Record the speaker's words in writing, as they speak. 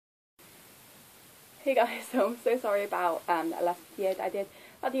Hey guys, so I'm so sorry about that last video that I did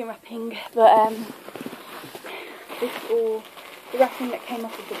about the unwrapping, but this is all the wrapping that came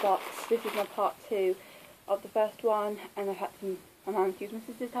off of the box. This is my part 2 of the first one, and I've had my mum to use my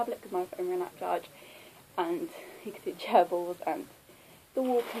sister's tablet because my phone ran out of charge, and you can see gerbils and the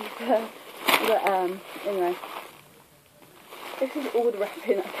wallpaper, but anyway, this is all the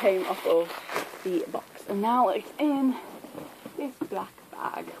wrapping that came off of the box, and now it's in this black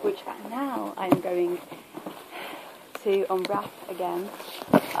bag, which now I'm going to unwrap again.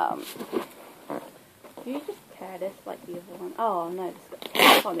 Do you just tear this like the other one? Oh no, this got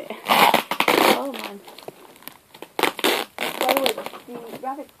tape on it. Oh man. By the way, the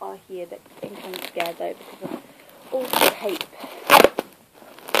rabbits are here. They're getting kind of scared though because of all the tape.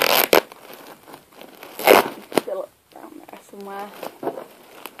 It's still down there somewhere.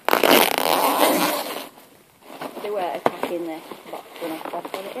 They were attacking the box when I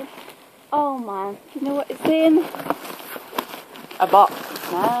first got it in. Oh man, do you know what it's in? A box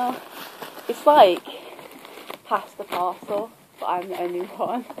now. It's like past the parcel, but I'm the only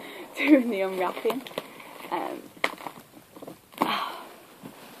one doing the unwrapping.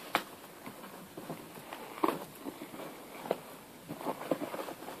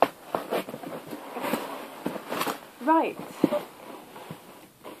 Right.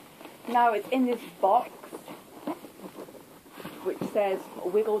 Now it's in this box, which says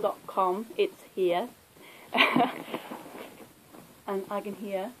wiggle.com. It's here. And I can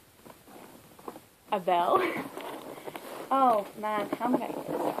hear a bell. Oh man, how am I going to get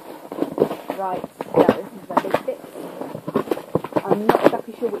this? Right, so this is the big bit. I'm not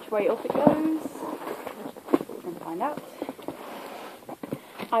exactly sure which way up it goes. We're going to find out.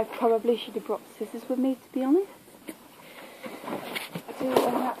 I probably should have brought scissors with me, to be honest, to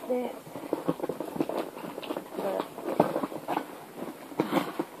unwrap this. But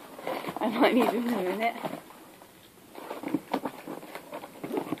I might need them in a minute.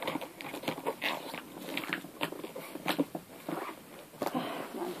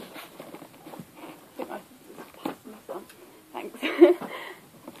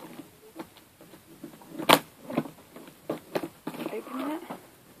 Opening it.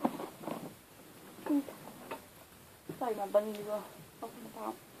 Sorry, my bunnies are popping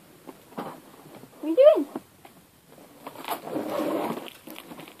about. What are you doing?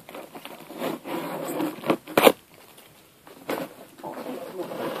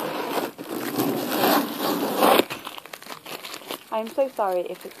 I'm so sorry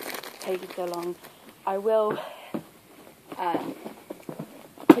if it's taking so long. I will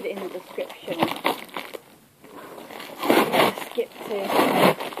put it in the description. Skip to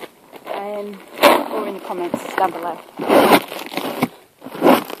or in the comments down below.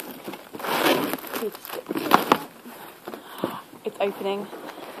 It's opening.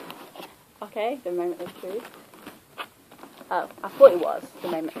 Okay, the moment of truth. Oh, I thought it was the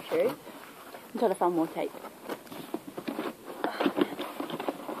moment of truth until I found more tape.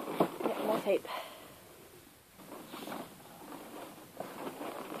 Get more tape.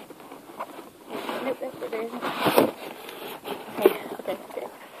 Nope, there isn't. Okay.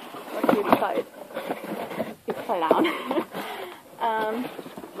 Let's really excited. It's upside down.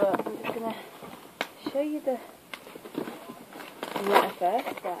 But I'm just gonna show you the letter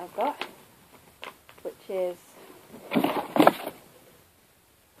first that I've got, which is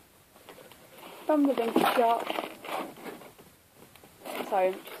from the Binky Shop. Sorry,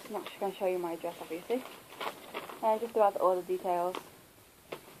 I'm just not going to show you my address, obviously. Just about the order details.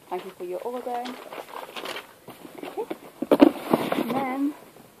 Thank you for your order. Okay. And then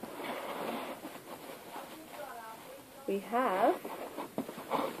we have,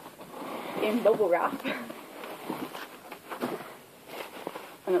 in bubble wrap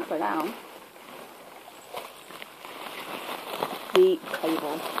and upside down, the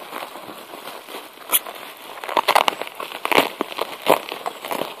cable.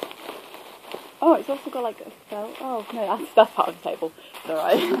 Oh, it's also got like a felt. Oh no, that's part of the table. It's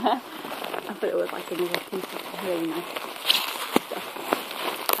alright. I thought it was like another piece of really nice stuff.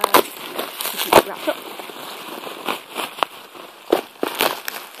 Keep it wrapped up.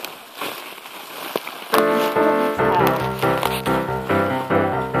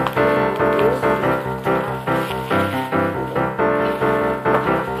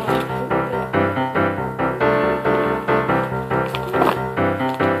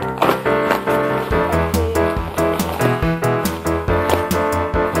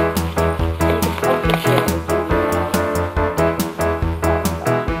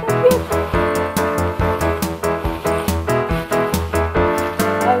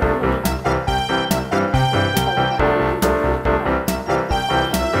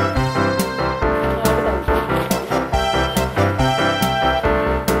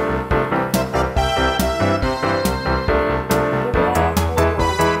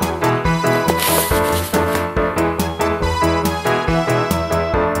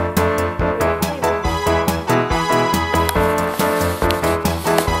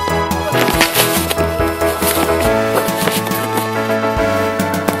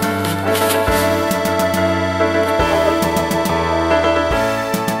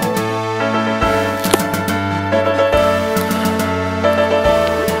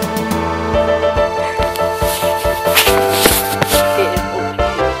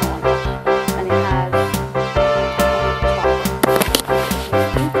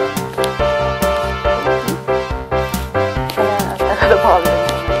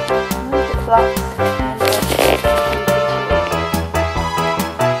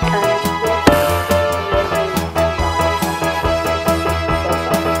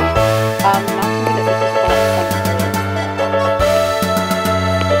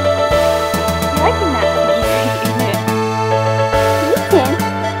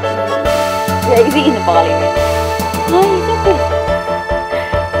 Oh, he's eating the barley ring. Oh, he's so good.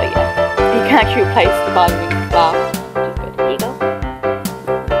 But yeah, you can actually replace the barley ring with flour, which is good. Here you go.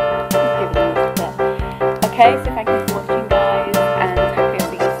 Give it a little bit. Okay, so thank you for watching, guys, and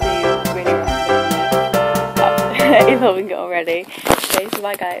hopefully I'll see you soon. Really want to. I'm loving it already. Okay, so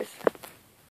bye, guys.